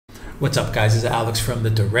What's up, guys? This is Alex from the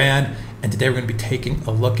Duran, and today we're going to be taking a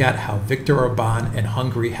look at how Viktor Orban and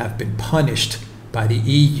Hungary have been punished by the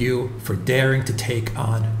EU for daring to take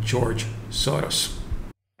on George Soros.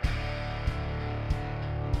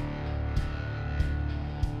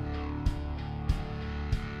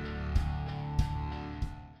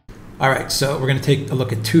 All right, so we're going to take a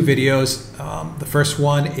look at two videos. The first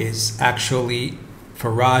one is actually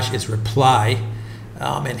Farage's reply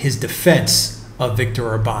and his defense of Viktor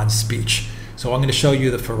Orban's speech. So I'm going to show you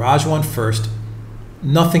the Farage one first.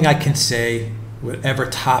 Nothing I can say would ever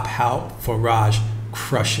top how Farage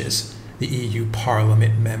crushes the EU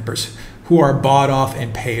Parliament members who are bought off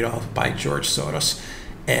and paid off by George Soros.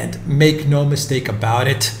 And make no mistake about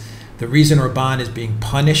it, the reason Orban is being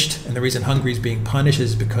punished and the reason Hungary is being punished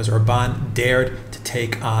is because Orban dared to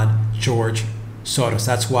take on George Soros.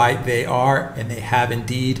 That's why they are, and they have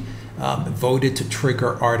indeed, voted to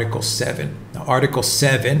trigger Article 7. Now, Article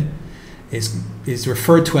 7 is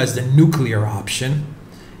referred to as the nuclear option,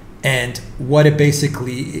 and what it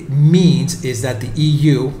basically means is that the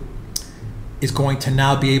EU is going to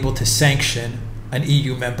now be able to sanction an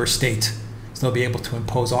EU member state. So they'll be able to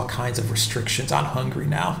impose all kinds of restrictions on Hungary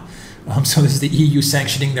now. So this is the EU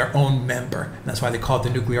sanctioning their own member. And that's why they call it the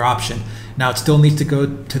nuclear option. Now it still needs to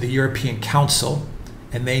go to the European Council,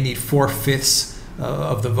 and they need 4/5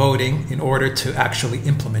 of the voting in order to actually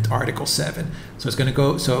implement Article 7. So it's going to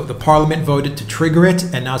go, so the Parliament voted to trigger it,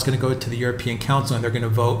 and now it's going to go to the European Council, and they're going to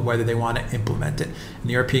vote whether they want to implement it. And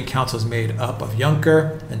the European Council is made up of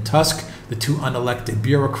Juncker and Tusk, the two unelected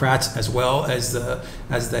bureaucrats, as well as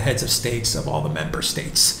the heads of states of all the member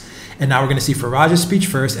states. And now we're going to see Farage's speech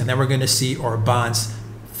first, and then we're going to see Orban's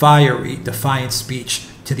fiery, defiant speech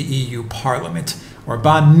to the EU Parliament.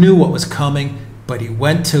 Orban knew what was coming, but he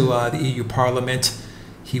went to the EU Parliament,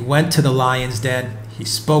 he went to the Lion's Den, he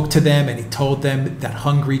spoke to them, and he told them that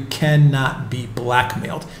Hungary cannot be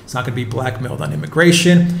blackmailed. It's not going to be blackmailed on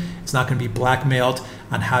immigration, it's not going to be blackmailed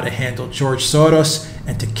on how to handle George Soros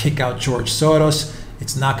and to kick out George Soros.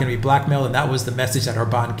 It's not going to be blackmailed, and that was the message that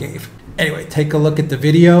Orban gave. Anyway, take a look at the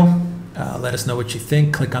video. Let us know what you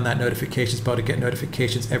think. Click on that notifications bell to get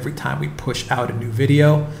notifications every time we push out a new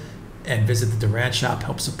video. And visit the Duran shop.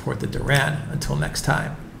 Help support the Duran. Until next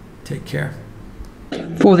time, take care.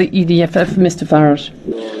 For the EDFF, Mr. Farage.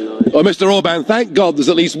 Well, Mr. Orban, thank God there's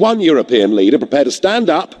at least one European leader prepared to stand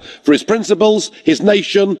up for his principles, his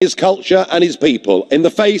nation, his culture and his people in the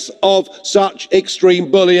face of such extreme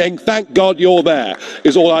bullying. Thank God you're there,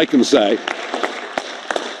 is all I can say.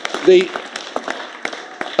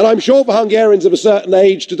 And I'm sure for Hungarians of a certain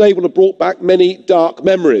age, today will have brought back many dark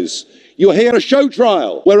memories. You'll hear a show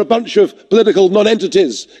trial where a bunch of political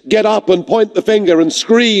non-entities get up and point the finger and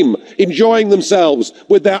scream, enjoying themselves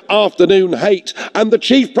with their afternoon hate. And the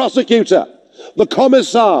chief prosecutor, the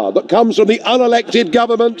commissar that comes from the unelected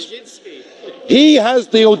government, he has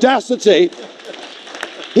the audacity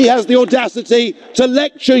to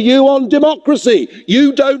lecture you on democracy.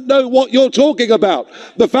 You don't know what you're talking about.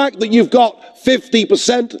 The fact that you've got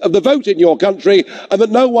 50% of the vote in your country and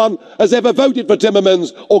that no one has ever voted for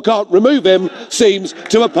Timmermans or can't remove him seems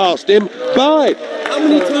to have passed him by. How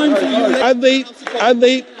many times have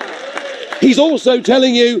you he's also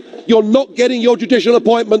telling you you're not getting your judicial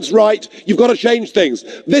appointments right. You've got to change things.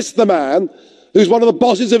 This the man who's one of the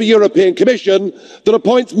bosses of a European Commission that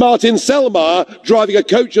appoints Martin Selmayr driving a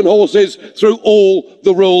coach and horses through all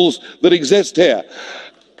the rules that exist here.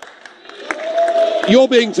 You're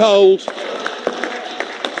being told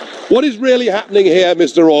what is really happening here,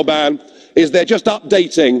 Mr. Orban, is they're just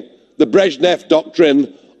updating the Brezhnev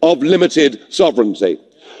doctrine of limited sovereignty.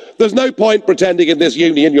 There's no point pretending in this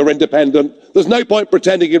union you're independent. There's no point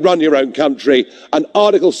pretending you run your own country. And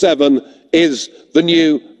Article 7 is the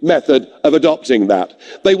new method of adopting that.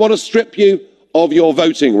 They want to strip you of your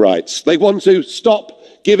voting rights. They want to stop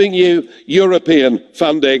giving you European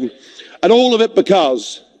funding. And all of it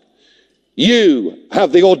because you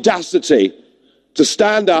have the audacity to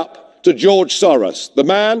stand up to George Soros, the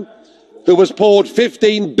man who has poured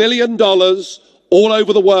 $15 billion all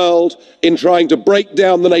over the world in trying to break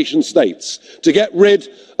down the nation states, to get rid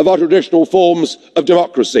of our traditional forms of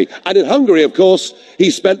democracy. And in Hungary, of course, he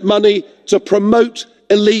spent money to promote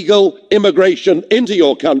illegal immigration into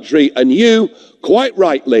your country, and you, quite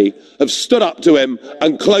rightly, have stood up to him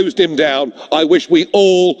and closed him down. I wish we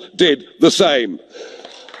all did the same.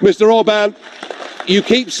 Mr. Orban, you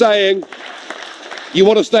keep saying you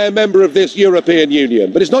want to stay a member of this European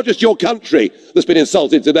Union, but it's not just your country that's been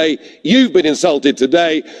insulted today. You've been insulted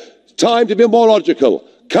today. Time to be more logical.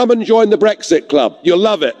 Come and join the Brexit Club. You'll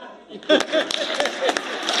love it.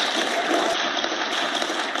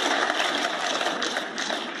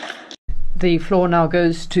 The floor now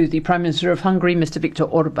goes to the Prime Minister of Hungary, Mr. Viktor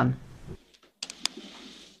Orban.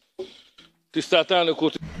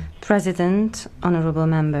 President, honourable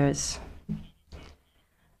members,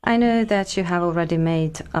 I know that you have already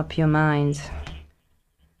made up your mind.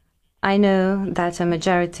 I know that a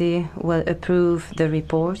majority will approve the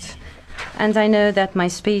report, and I know that my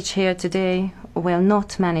speech here today will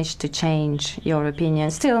not manage to change your opinion.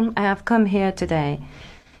 Still, I have come here today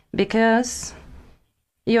because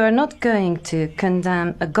you are not going to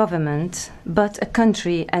condemn a government, but a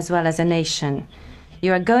country as well as a nation.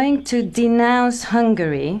 You are going to denounce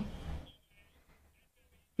Hungary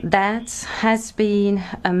that has been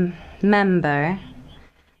a member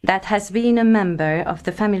of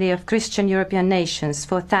the family of Christian European nations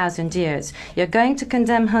for 1,000 years. You're going to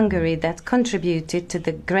condemn Hungary that contributed to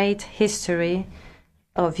the great history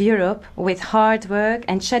of Europe with hard work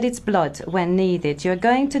and shed its blood when needed. You're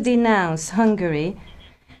going to denounce Hungary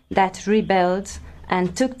that rebelled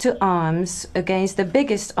and took to arms against the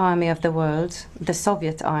biggest army of the world, the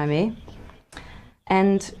Soviet army,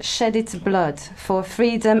 and shed its blood for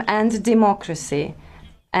freedom and democracy.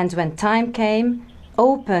 And when time came,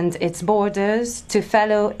 opened its borders to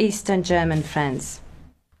fellow Eastern German friends.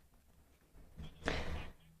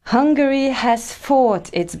 Hungary has fought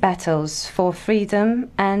its battles for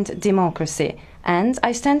freedom and democracy, and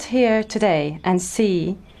I stand here today and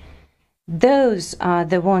see those are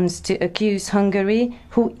the ones to accuse Hungary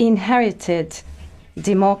who inherited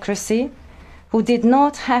democracy, who did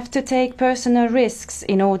not have to take personal risks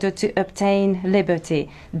in order to obtain liberty.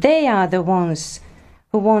 They are the ones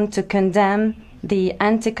who want to condemn the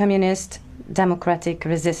anti-communist democratic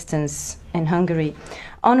resistance in Hungary.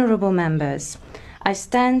 Honourable members, I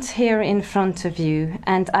stand here in front of you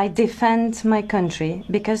and I defend my country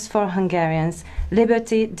because for Hungarians,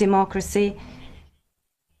 liberty, democracy,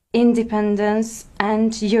 independence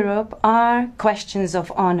and Europe are questions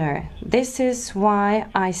of honour. This is why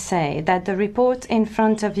I say that the report in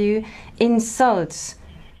front of you insults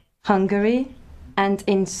Hungary and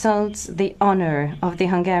insults the honour of the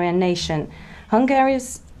Hungarian nation.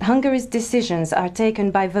 Hungary's decisions are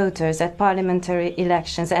taken by voters at parliamentary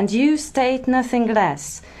elections, and you state nothing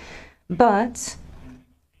less but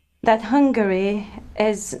that Hungary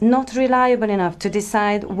is not reliable enough to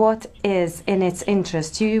decide what is in its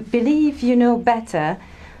interest. You believe you know better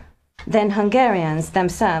than Hungarians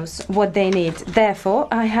themselves what they need. Therefore,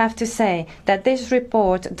 I have to say that this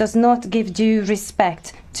report does not give due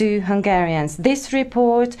respect to Hungarians. This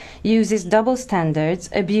report uses double standards,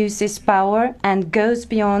 abuses power, and goes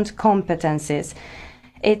beyond competences.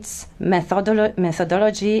 Its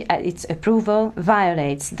methodology, its approval,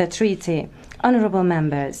 violates the treaty. Honourable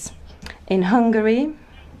members, in Hungary,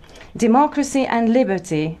 democracy and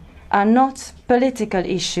liberty are not political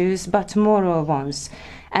issues but moral ones.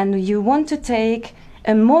 And you want to take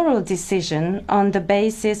a moral decision on the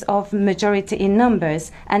basis of majority in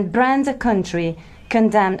numbers and brand a country,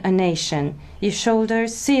 condemn a nation. You shoulder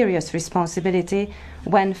serious responsibility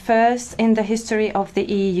when first in the history of the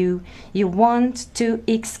EU you want to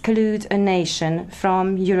exclude a nation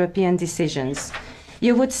from European decisions.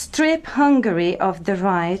 You would strip Hungary of the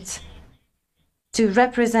right to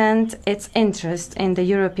represent its interest in the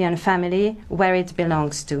European family where it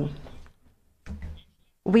belongs to.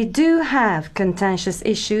 We do have contentious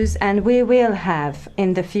issues, and we will have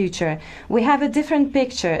in the future. We have a different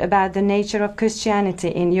picture about the nature of Christianity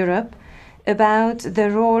in Europe, about the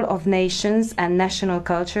role of nations and national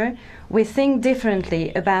culture. We think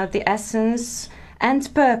differently about the essence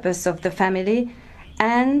and purpose of the family,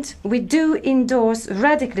 and we do endorse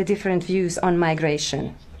radically different views on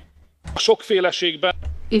migration.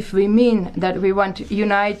 If we mean that we want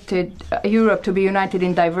Europe to be united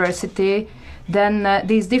in diversity, then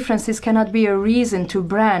these differences cannot be a reason to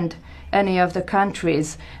brand any of the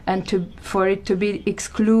countries and for it to be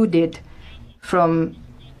excluded from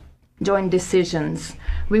joint decisions.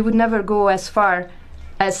 We would never go as far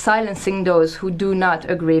as silencing those who do not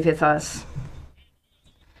agree with us.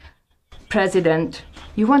 President,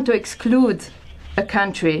 you want to exclude a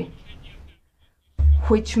country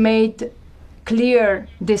which made clear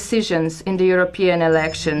decisions in the European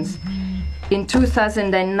elections. In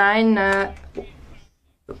 2009,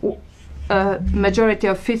 a majority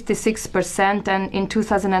of 56%, and in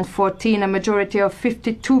 2014, a majority of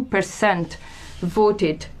 52%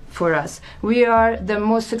 voted for us. We are the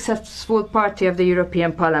most successful party of the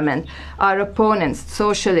European Parliament. Our opponents,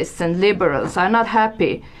 socialists and liberals, are not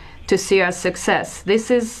happy to see our success. This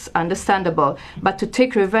is understandable, but to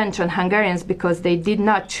take revenge on Hungarians because they did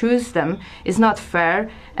not choose them is not fair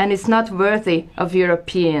and it's not worthy of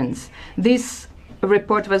Europeans. This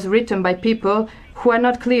report was written by people who are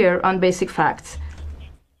not clear on basic facts.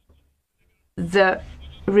 The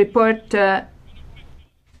report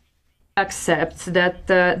accepts that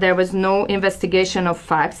there was no investigation of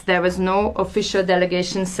facts, there was no official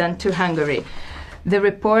delegation sent to Hungary. The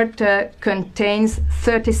report contains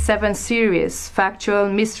 37 serious factual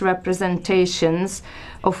misrepresentations,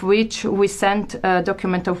 of which we sent a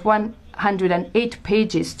document of 108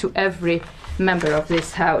 pages to every member of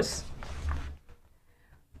this House.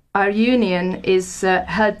 Our union is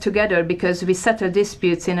held together because we settle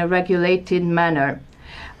disputes in a regulated manner.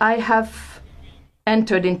 I have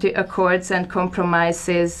entered into accords and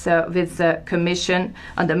compromises with the Commission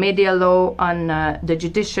on the media law, on the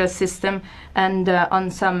judicial system, and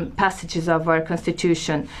on some passages of our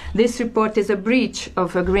Constitution. This report is a breach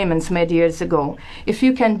of agreements made years ago. If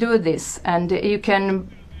you can do this and you can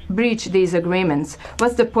breach these agreements,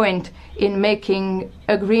 what's the point in making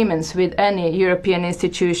agreements with any European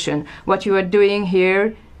institution? What you are doing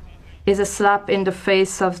here is a slap in the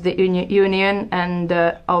face of the Union and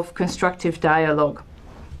of constructive dialogue.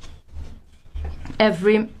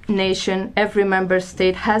 Every nation, every member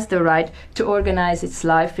state has the right to organize its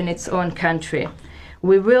life in its own country.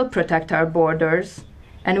 We will protect our borders,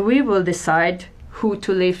 and we will decide who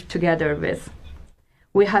to live together with.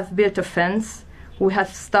 We have built a fence. We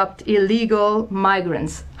have stopped illegal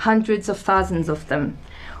migrants, hundreds of thousands of them.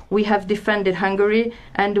 We have defended Hungary,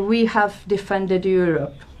 and we have defended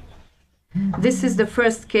Europe. This is the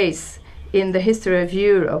first case in the history of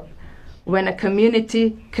Europe when a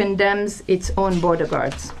community condemns its own border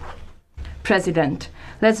guards. President,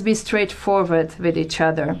 let's be straightforward with each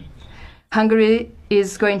other. Hungary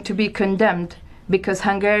is going to be condemned because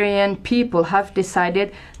Hungarian people have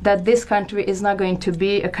decided that this country is not going to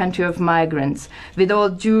be a country of migrants. With all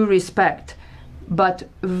due respect, but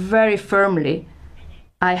very firmly,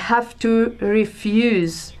 I have to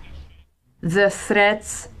refuse the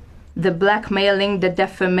threats, the blackmailing, the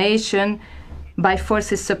defamation by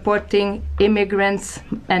forces supporting immigrants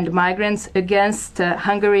and migrants against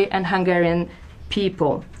Hungary and Hungarian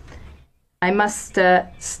people. I must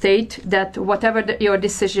state that whatever your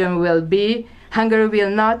decision will be, Hungary will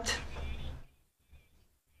not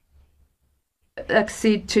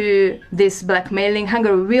accede to this blackmailing.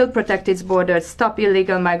 Hungary will protect its borders, stop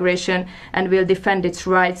illegal migration, and will defend its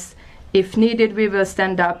rights. If needed, we will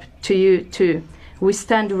stand up to you too. We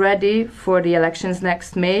stand ready for the elections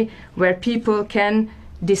next May, where people can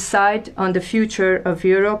decide on the future of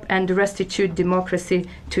Europe and restitute democracy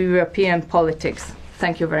to European politics.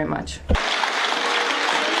 Thank you very much.